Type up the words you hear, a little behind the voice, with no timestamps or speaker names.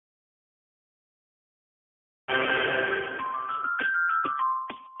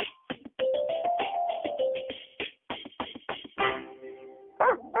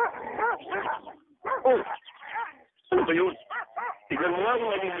Oh, ano ba yun? Tignan mo nga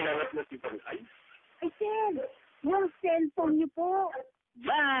kung anong hinanap na si Bantay. Ay, Sir, yung cellphone niyo po.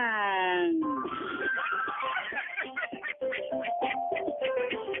 Bang!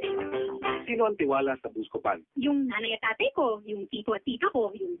 Sino ang tiwala sa Buscopan? Yung nanay at tatay ko, yung tito at tita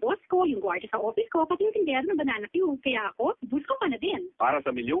ko, yung boss ko, yung guardia sa office ko, pati yung tindera ng banana queue. Kaya ako, Buscopan na din. Para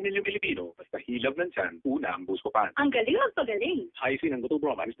sa milyong-milyong Pilipino, basta hilab ng tiyan, una ang Buscopan. Ang galing magpagaling. Ayusin ang gutom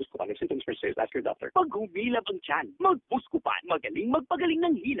bromanis Buscopan. If symptoms persist, ask your doctor. Pag humilab ang tiyan, mag-Buscopan. Magaling magpagaling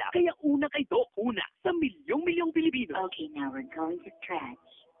ng hila. Kaya una kay Doc. Una sa milyong-milyong Pilipino. Okay, now we're going to stretch.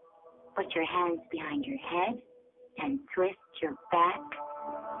 Put your hands behind your head and twist your back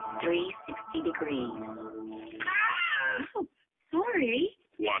 360 degrees. Oh, sorry.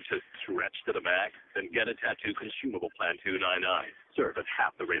 Want to stretch to the back? Then get a tattoo consumable plan $2.99. Serve at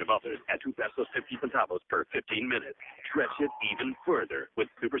half the rate of others at 2 pesos 50 centavos per 15 minutes. Stretch it even further with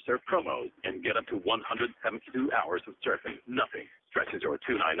Super Surf promos and get up to 172 hours of surfing. Nothing stretches your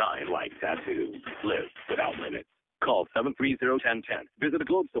 $2.99 like tattoo. Live without limits. Call 730-1010. Visit a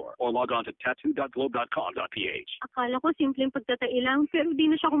Globe store or log on to tattoo.globe.com.ph. Akala ko simpleng pagtatai lang, pero di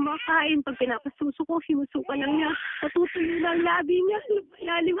na siya kumakain. Pag pinapasuso ko, sinusuka lang niya. Natutuyo na ang labi niya.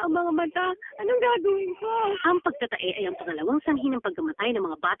 Lalim ang mga mata. Anong gagawin ko? Ang pagtatai ay ang pangalawang sanhi ng pagkamatay ng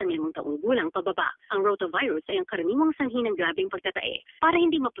mga batang 5 taong gulang pababa. Ang rotavirus ay ang karaniwang sanhi ng grabing pagtatai. Para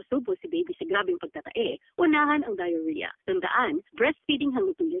hindi mapasubo si baby sa grabing pagtatai, unahan ang diarrhea. Tandaan, breastfeeding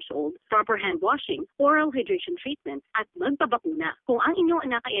hanggang 2 years old, proper hand washing, oral hydration treatment, at magpabakuna. Kung ang inyong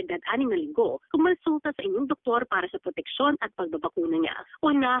anak ay edad 6 na linggo, kumonsulta sa inyong doktor para sa proteksyon at pagbabakuna niya.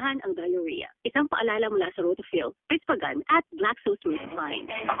 Unahan ang diarrhea. Isang paalala mula sa Rotofil, Prispagan at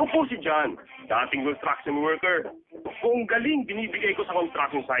GLAXOSMITHKLINE. Ako po si John, dating construction worker. Kung galing binibigay ko sa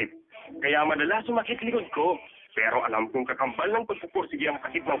construction site. Kaya madalas sumakit likod ko. Pero alam kong kakambal ng pagpupursige ang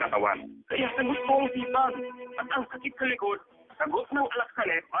sakit ng katawan. Kaya sagot ko ang sipag. At ang sakit sa likod, sagot ng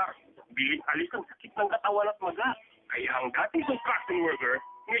ALAXAN FR. Bilis alis ang sakit ng katawan at maga. Kaya ang dating construction worker,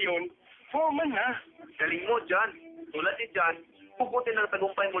 ngayon, foreman na. Galing mo, John. Tulad ni John, puputi ng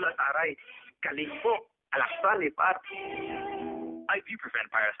tagumpay mula sa aray. Galing mo, ALAXAN FR. Ibuprofen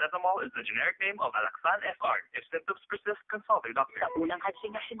paracetamol is the generic name of ALAXAN FR. If symptoms persist, consult your doctor. Sa unang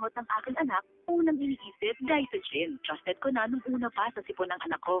hatsing-singot ng aking anak, unang iniisip, DISUDRIN. Trusted ko na nung una pa sa sipon ng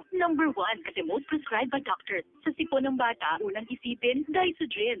anak ko. Number 1, kasi most prescribed by doctors. Sa sipon ng bata, unang isipin,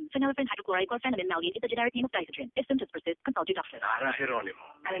 DISUDRIN. Phenylephrine hydrochloride chlorphenamine maleate is the generic name of DISUDRIN. If symptoms persist, consult your doctor. Ara Geronimo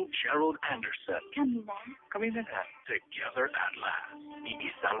and Gerald Anderson. Kami na. Together at last.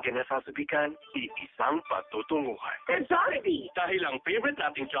 Iisang kinasasubikan, iisang patutunguhan. And Jollibee! Dahil ang favorite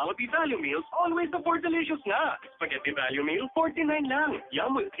nating Jollibee Value Meals, always afford-delicious na. Spaghetti Value Meal, 49 lang.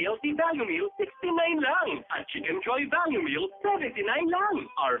 Yum with TLC Value Meal, 69 lang. At Chicken Joy Value Meal, 79 lang.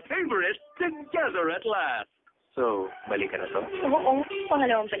 Our favorite, together at last. So, balik ka na to? Oo,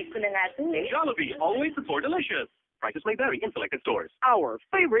 pangalawang balik ko na nga ito eh. Jollibee, always afford-delicious. Prices may vary in selected stores. Our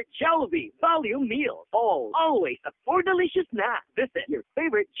favorite Jollibee Value Meal. Always afford-delicious na. Visit your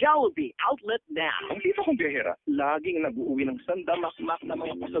favorite Jollibee outlet now. Ang tito kong biyahera, laging nag-uuwi ng sandamak-mak na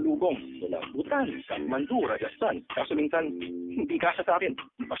mga pasalubong. Mula Butan, San Mandura, Yasan. Kaso minsan, hindi kasya sa akin.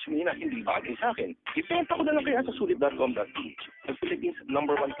 Pasmina, hindi bagay sa akin. Ipenta ko na lang kaya sa sulit.com.ph. Ang Philippines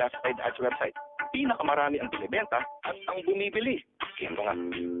 #1 classified ads website. Pinakamarami ang binibenta at ang bumibili. Kaya nga,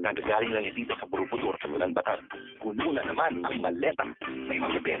 nagagaling lang dito sa Borobudur sa Mulan Bataan. Puno na naman ang maleta. May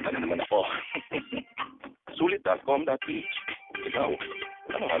magbibenta na naman ako. Sulit.com.ph. Ikaw,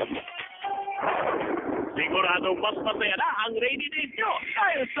 ano hanap mo? Siguradong mas masaya na ang rainy days nyo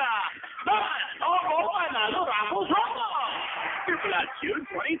dahil sa Panalo Raffle Promo! Simula June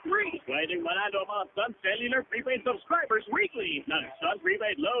 23, pwedeng manalo ang mga Sun Cellular prepaid subscribers weekly ng Sun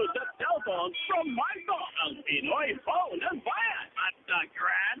prepaid loads at cellphones from MyPhone, ang Pinoy phone ng bayan. At the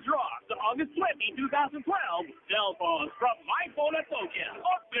grand draw sa August 20, 2012, cellphones from MyPhone at Nokia.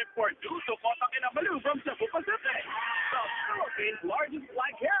 O flip for 2 to Kota Kinabalu from Cebu Pacific, the Philippines' largest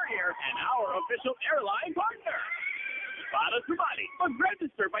flag carrier and our official airline partner. Para sumali,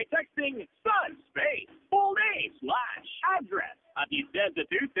 mag-register by texting Sun Space, full name / address at i-send to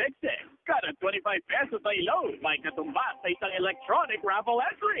 266. Kada 25 pesos ay load, may katumbas sa isang electronic raffle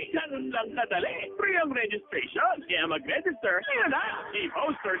entry. Ganun lang kadali. Free ang registration. Kaya mag-register, yun na. See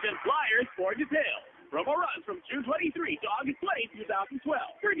posters and flyers for details. Promo runs from June 23 to August 20, 2012.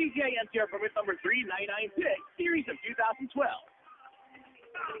 For DTI NCR permit number 3996, series of 2012.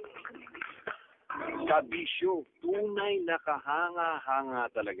 Kabisyo, tunay na kahanga-hanga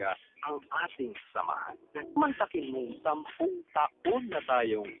talaga ang ating samahan. Mantakin mong 10 taon na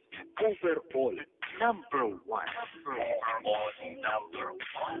tayong overall number one.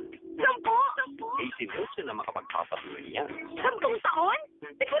 Sampo? 18 years na makapagpapatuloy niya. 10 taon?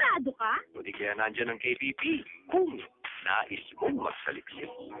 Sigurado ka? O di kaya nandiyan ang KPP kung nais mong magsaliksik.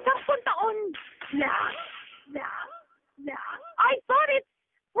 10 taon lang. I thought it's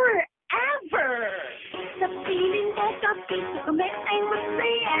forever. Sa piling ko kapit kami ay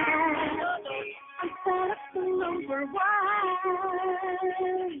masaya. Ang sarap ng number one.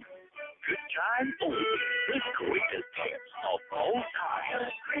 Good time, the greatest hits of all time.